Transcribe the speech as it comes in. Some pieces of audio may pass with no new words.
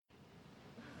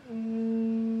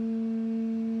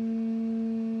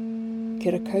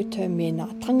Kia ora koutou me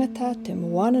ngā tangata te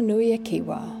moana nui a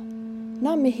Kiwa.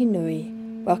 Ngā mihi nui,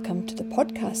 welcome to the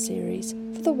podcast series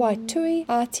for the Waitui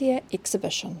Atia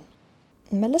exhibition.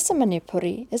 Melissa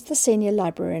Manipuri is the Senior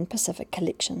Librarian Pacific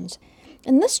Collections.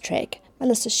 In this track,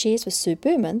 Melissa shares with Sue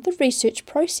Berman the research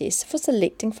process for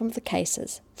selecting from the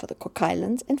cases for the Cook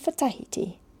Islands and for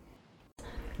Tahiti.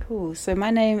 Cool, so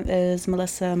my name is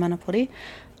Melissa Manipuri.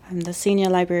 I'm the Senior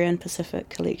Librarian Pacific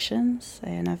Collections,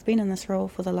 and I've been in this role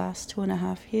for the last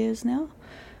 2.5 years now.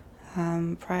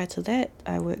 Prior to that,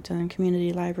 I worked in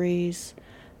community libraries.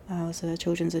 I was a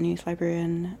children's and youth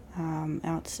librarian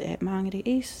out at Māngere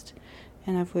East,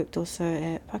 and I've worked also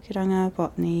at Pakiranga,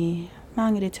 Botany,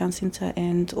 Māngere Town Centre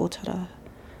and Otara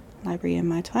Library in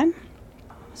my time.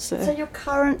 So your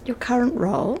current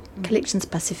role, Collections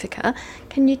Pacifica,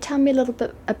 can you tell me a little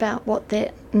bit about what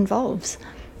that involves?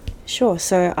 Sure,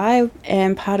 so I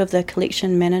am part of the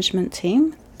collection management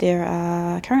team. There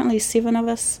are currently 7 of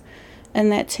us in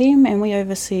that team, and we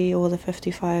oversee all the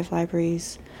 55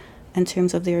 libraries in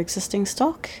terms of their existing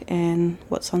stock and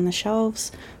what's on the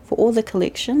shelves for all the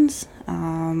collections.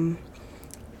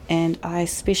 And I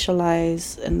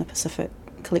specialise in the Pacific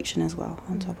collection as well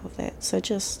on top of that. So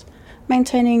just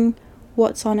maintaining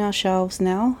what's on our shelves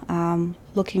now,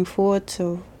 looking forward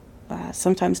to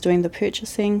sometimes doing the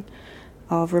purchasing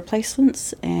of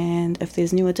replacements, and if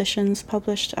there's new editions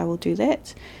published, I will do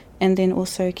that. And then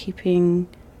also keeping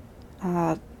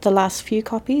the last few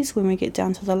copies. When we get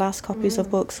down to the last copies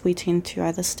of books, we tend to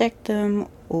either stack them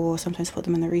or sometimes put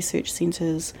them in the research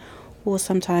centres, or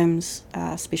sometimes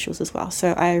specials as well.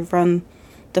 So I run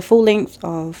the full length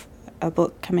of a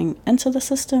book coming into the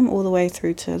system all the way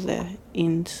through to the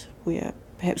end where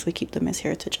perhaps we keep them as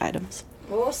heritage items.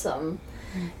 Awesome.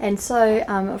 And so,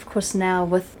 of course, now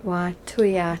with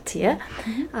Waitui Atia,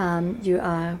 you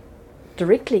are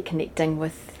directly connecting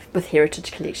with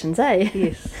heritage collections, eh?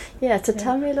 Yes. Yeah, so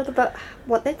tell me a little bit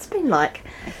what that's been like.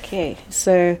 Okay,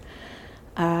 so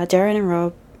Darren and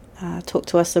Rob talked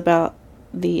to us about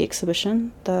the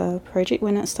exhibition, the project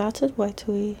when it started,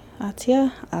 Waitui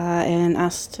Atia, and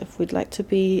asked if we'd like to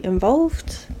be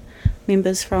involved,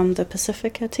 members from the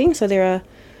Pacifica team. So there are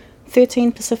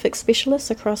 13 Pacific specialists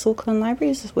across Auckland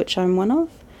libraries, which I'm one of.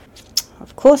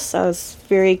 Of course, I was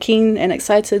very keen and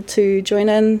excited to join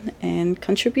in and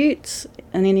contribute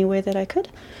in any way that I could.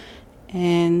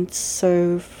 And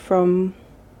so from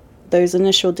those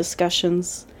initial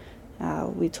discussions,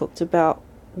 we talked about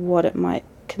what it might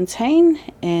contain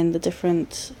and the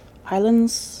different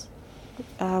islands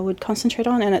would concentrate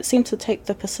on, and it seemed to take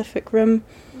the Pacific Rim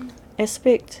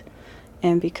aspect.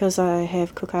 And because I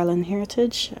have Cook Island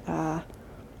heritage,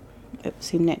 it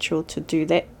seemed natural to do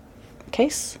that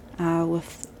case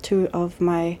with 2 of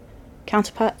my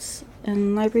counterparts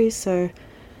in libraries. So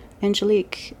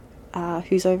Angelique,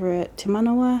 who's over at Te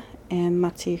Manawa, and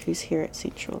Mati, who's here at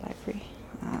Central Library.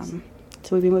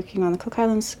 So we've been working on the Cook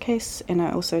Islands case, and I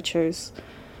also chose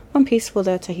one piece for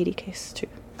the Tahiti case too.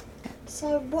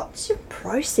 So what's your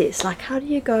process? Like, how do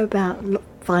you go about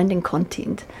finding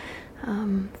content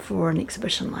for an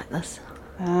exhibition like this?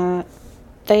 Rob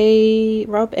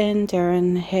and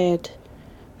Darren had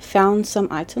found some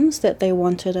items that they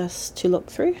wanted us to look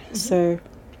through. So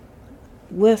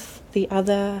with the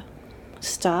other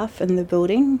staff in the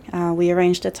building, we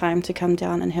arranged a time to come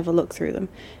down and have a look through them.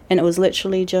 And it was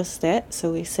literally just that.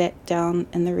 So we sat down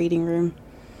in the reading room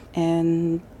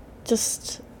and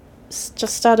just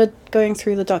started going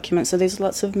through the documents. So there's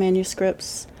lots of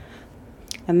manuscripts,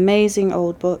 amazing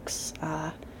old books,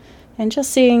 and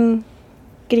just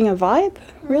getting a vibe,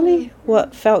 really,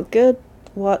 what felt good,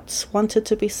 what wanted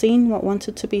to be seen, what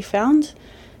wanted to be found.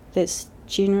 That's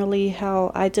generally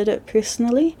how I did it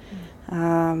personally.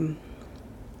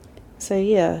 So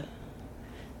yeah,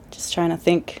 just trying to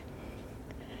think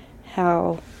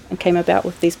how I came about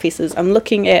with these pieces. I'm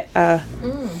looking at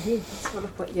sort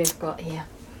of what you've got here.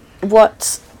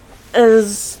 What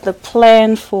is the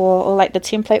plan for, or like the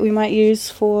template we might use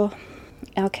for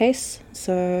our case.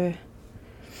 So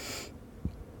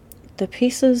the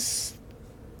pieces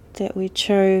that we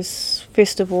chose,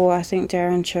 first of all, I think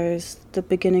Darren chose The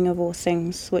Beginning of All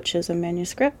Things, which is a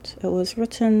manuscript. It was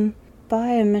written by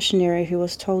a missionary who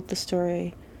was told the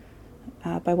story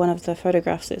by one of the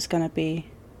photographs that's going to be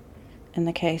in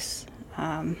the case.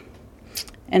 And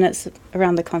it's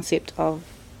around the concept of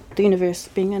the universe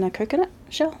being in a coconut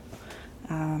shell.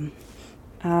 An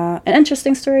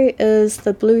interesting story is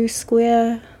the blue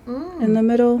square in the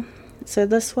middle. So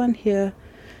this one here,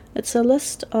 it's a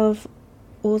list of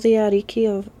all the ariki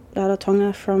of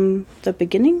Rarotonga from the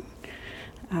beginning.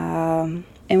 And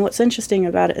what's interesting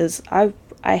about it is I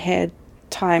had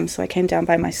time, so I came down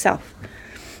by myself.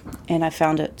 and I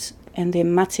found it. And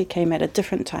then Mate came at a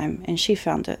different time, and she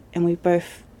found it. And we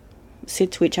both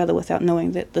said to each other without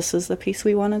knowing that this is the piece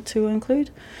we wanted to include.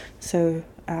 So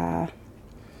it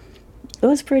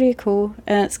was pretty cool,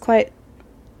 and it's quite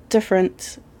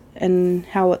different in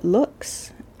how it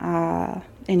looks. And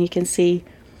you can see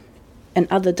in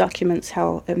other documents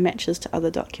how it matches to other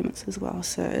documents as well.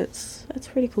 So it's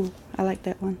pretty cool. I like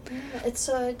that one. Yeah, it's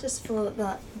just for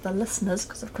the listeners,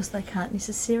 because of course they can't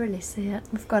necessarily see it.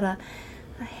 We've got a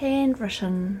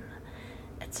handwritten.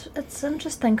 It's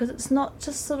interesting because it's not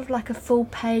just sort of like a full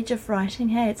page of writing.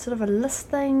 Hey, it's sort of a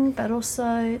listing, but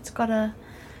also it's got a.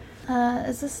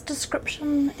 Is this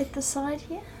description at the side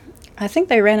here? I think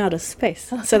they ran out of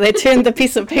space, so they turned the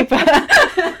piece of paper.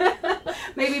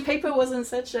 Maybe paper wasn't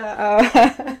such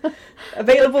a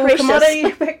available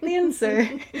commodity back then. So,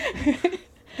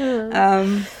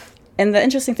 and the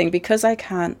interesting thing, because I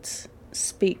can't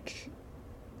speak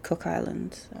Cook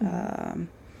Island,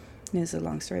 there's a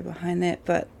long story behind that.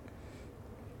 But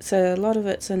so a lot of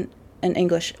it's in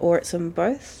English, or it's in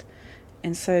both,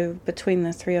 and so between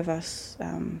the three of us,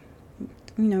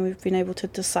 we've been able to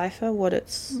decipher what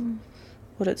it's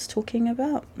talking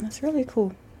about. That's really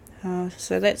cool.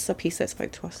 So that's a piece that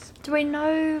spoke to us. Do we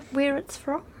know where it's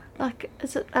from? Like,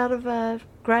 is it out of a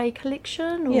Gray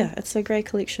collection? Or? Yeah, it's a Gray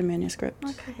collection manuscript.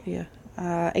 Okay. Yeah,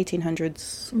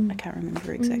 1800s. I can't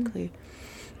remember exactly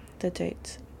the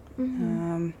date.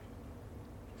 And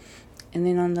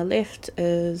then on the left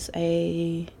is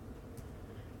a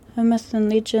myth and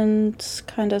legend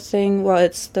kind of thing. Well,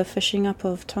 it's the fishing up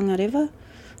of Tongareva,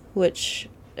 which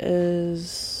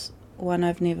is one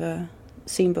I've never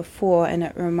seen before, and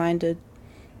it reminded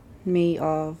me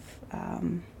of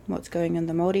what's going in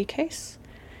the Māori case,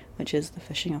 which is the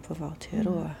fishing up of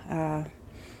Aotearoa.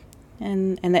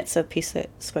 And that's a piece that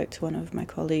spoke to one of my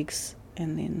colleagues,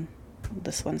 and then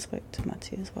this one spoke to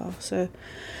Mate as well. So,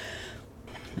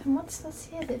 and what's this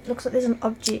here? It looks like there's an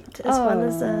object as well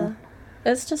as a...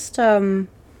 It's just to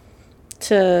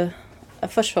a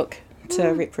fish hook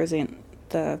to represent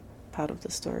the part of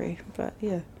the story, but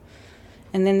yeah.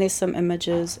 And then there's some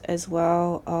images as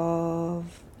well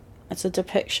of, it's a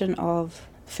depiction of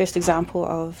the first example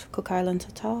of Cook Island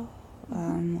tatau,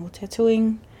 or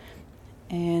tattooing,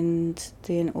 and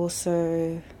then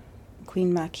also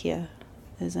Queen Makia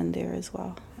is in there as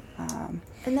well.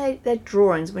 And they're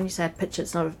drawings. When you say a picture,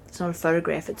 it's not a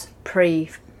photograph, it's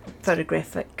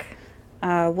pre-photographic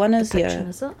one is depiction,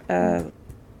 is it? A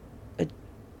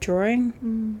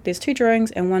drawing. There's two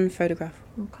drawings and one photograph.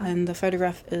 Okay. And the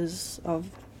photograph is of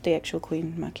the actual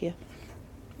Queen Makia.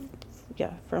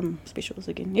 Yeah, from Specials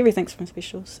again. Everything's from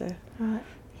Specials, so. Right.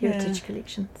 Heritage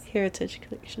collections. Heritage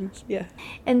collections, yeah.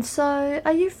 And so,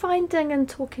 are you finding in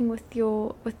talking with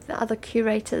the other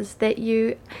curators that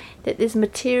there's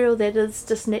material that is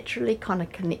just naturally kind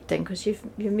of connecting? Because you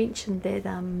mentioned that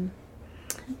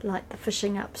like the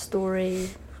fishing up story,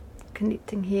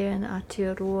 connecting here in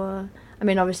Aotearoa. I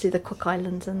mean, obviously the Cook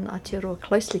Islands and Aotearoa are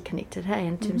closely connected, hey,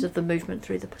 in terms of the movement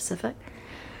through the Pacific.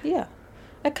 Yeah,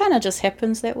 it kind of just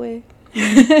happens that way.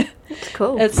 It's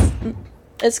cool.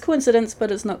 It's coincidence,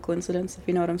 but it's not coincidence, if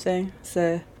you know what I'm saying.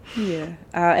 So, yeah.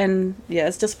 And, yeah,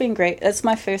 it's just been great. It's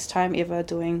my first time ever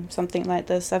doing something like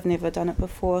this. I've never done it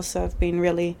before, so I've been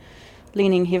really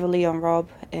leaning heavily on Rob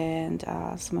and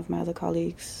some of my other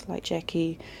colleagues, like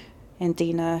Jackie and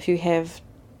Dina, who have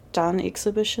done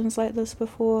exhibitions like this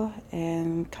before,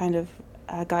 and kind of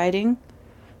guiding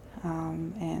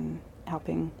and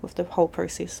helping with the whole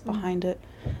process behind it.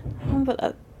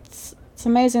 But it's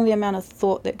amazing the amount of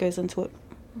thought that goes into it.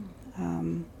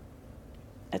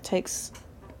 It takes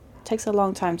a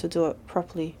long time to do it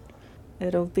properly.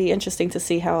 It'll be interesting to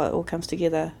see how it all comes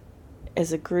together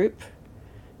as a group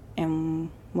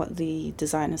and what the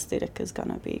design aesthetic is going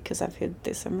to be, because I've heard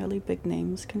there's some really big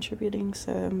names contributing,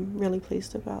 so I'm really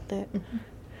pleased about that.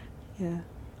 Yeah.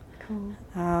 Cool.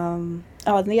 And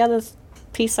the other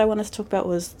piece I wanted to talk about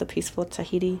was the piece for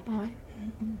Tahiti.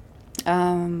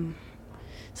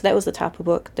 So that was the Tapa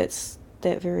book. That's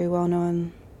that very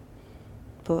well-known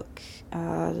book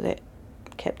that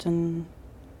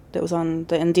was on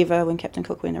the Endeavour when Captain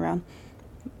Cook went around.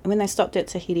 And when they stopped at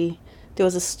Tahiti, there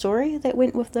was a story that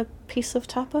went with the piece of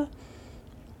tapa,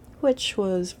 which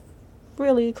was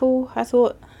really cool, I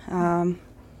thought. So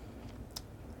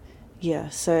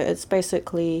it's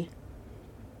basically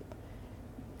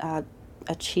a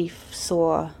chief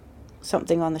saw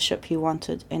something on the ship he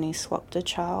wanted, and he swapped a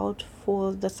child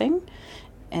for the thing,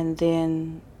 and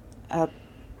then a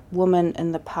woman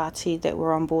in the party that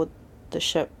were on board the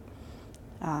ship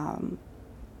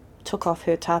took off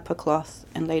her tapa cloth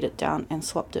and laid it down and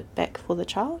swapped it back for the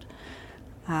child,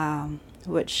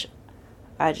 which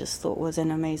I just thought was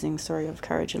an amazing story of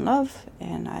courage and love,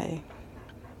 and I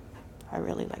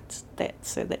really liked that,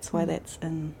 so that's why that's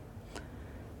in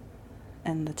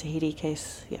the Tahiti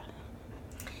case, yeah.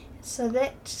 So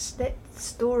that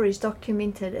story is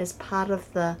documented as part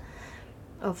of the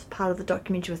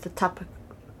documentary with the tapa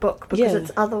book, because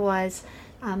it's otherwise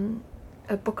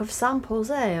a book of samples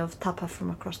of tapa from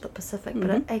across the Pacific, but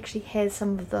it actually has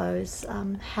some of those,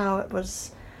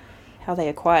 how they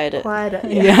acquired it.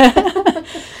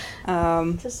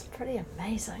 Just pretty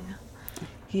amazing.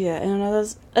 Yeah, and I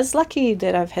was lucky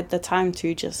that I've had the time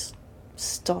to just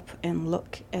stop and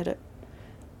look at it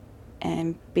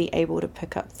and be able to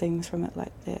pick up things from it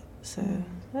like that. So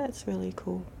that's really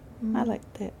cool. I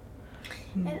like that.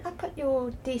 And up at your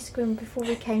desk room before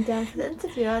we came down for the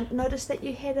interview, I noticed that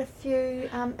you had a few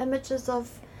images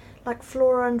of like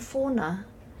flora and fauna.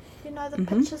 You know, the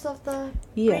pictures of the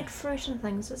breadfruit and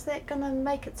things. Is that going to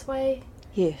make its way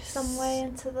some way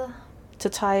into the... To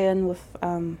tie in with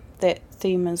that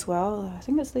theme as well. I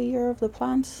think it's the Year of the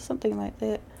Plants, something like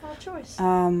that. Oh, choice.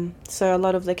 So a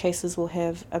lot of the cases will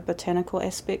have a botanical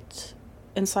aspect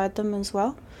inside them as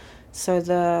well. So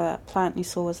the plant you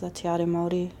saw was the Te Are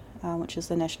Māori, which is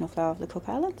the national flower of the Cook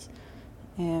Islands.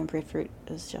 And breadfruit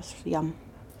is just yum.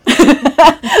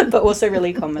 But also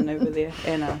really common over there.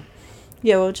 And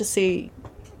we'll just see,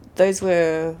 those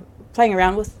were playing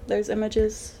around with those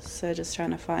images, so just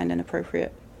trying to find an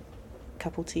appropriate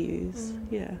couple to use.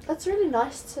 It's really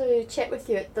nice to chat with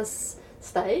you at this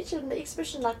stage in the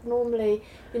exhibition. Like normally,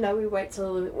 we wait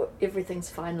till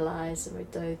everything's finalised and we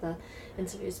do the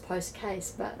interviews post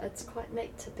case, but it's quite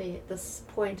neat to be at this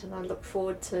point, and I look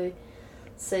forward to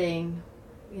seeing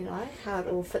how it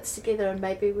all fits together, and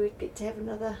maybe we get to have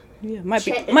another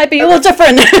might be all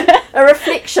different. A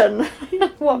reflection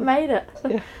what made it.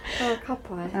 Oh,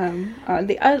 kapai.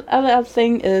 The other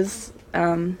thing is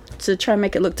to try and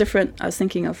make it look different. I was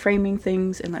thinking of framing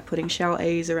things and like putting shell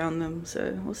A's around them,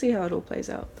 so we'll see how it all plays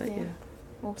out. But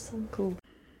awesome, cool.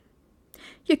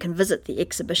 You can visit the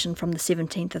exhibition from the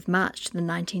 17th of March to the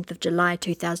 19th of July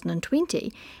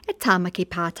 2020 at Tāmaki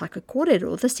Pātaka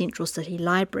Kōrero, the Central City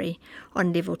Library,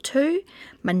 on Level 2,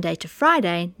 Monday to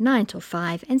Friday, 9 till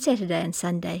 5, and Saturday and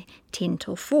Sunday, 10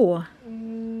 till 4.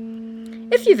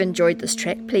 If you've enjoyed this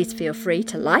track, please feel free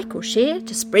to like or share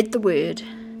to spread the word.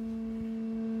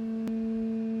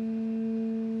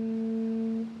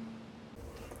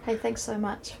 Hey, thanks so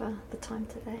much for the time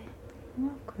today.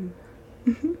 You're welcome.